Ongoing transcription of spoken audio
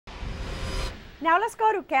Now let's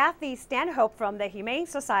go to Kathi Stanhope from the Humane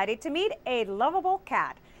Society to meet a lovable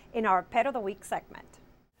cat in our Pet of the Week segment.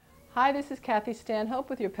 Hi, this is Kathi Stanhope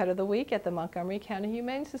with your Pet of the Week at the Montgomery County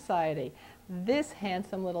Humane Society. This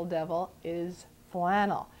handsome little devil is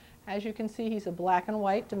Flannel. As you can see, he's a black and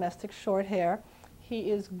white domestic short hair. He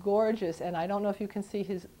is gorgeous, and I don't know if you can see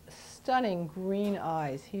his stunning green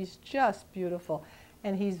eyes. He's just beautiful,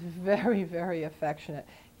 and he's very, very affectionate.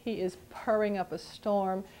 He is purring up a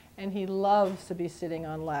storm, and he loves to be sitting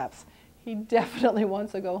on laps. He definitely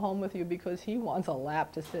wants to go home with you because he wants a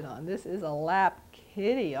lap to sit on. This is a lap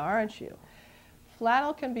kitty, aren't you?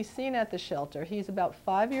 Flannel can be seen at the shelter. He's about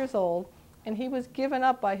 5 years old, and he was given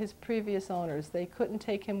up by his previous owners. They couldn't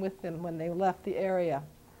take him with them when they left the area,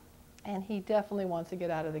 and he definitely wants to get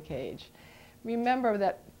out of the cage. Remember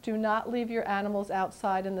that do not leave your animals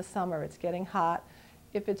outside in the summer. It's getting hot.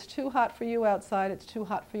 If it's too hot for you outside, it's too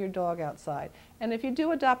hot for your dog outside. And if you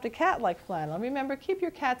do adopt a cat like Flannel, remember, keep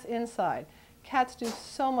your cats inside. Cats do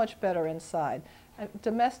so much better inside.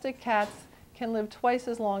 Domestic cats can live twice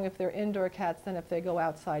as long if they're indoor cats than if they go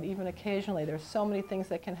outside, even occasionally. There's so many things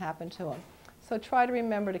that can happen to them. So try to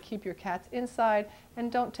remember to keep your cats inside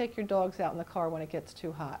and don't take your dogs out in the car when it gets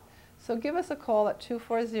too hot. So give us a call at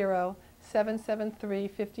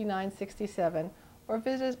 240-773-5967 or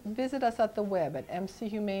visit us at the web at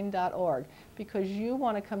mchumane.org because you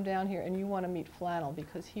want to come down here and you want to meet Flannel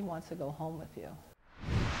because he wants to go home with you.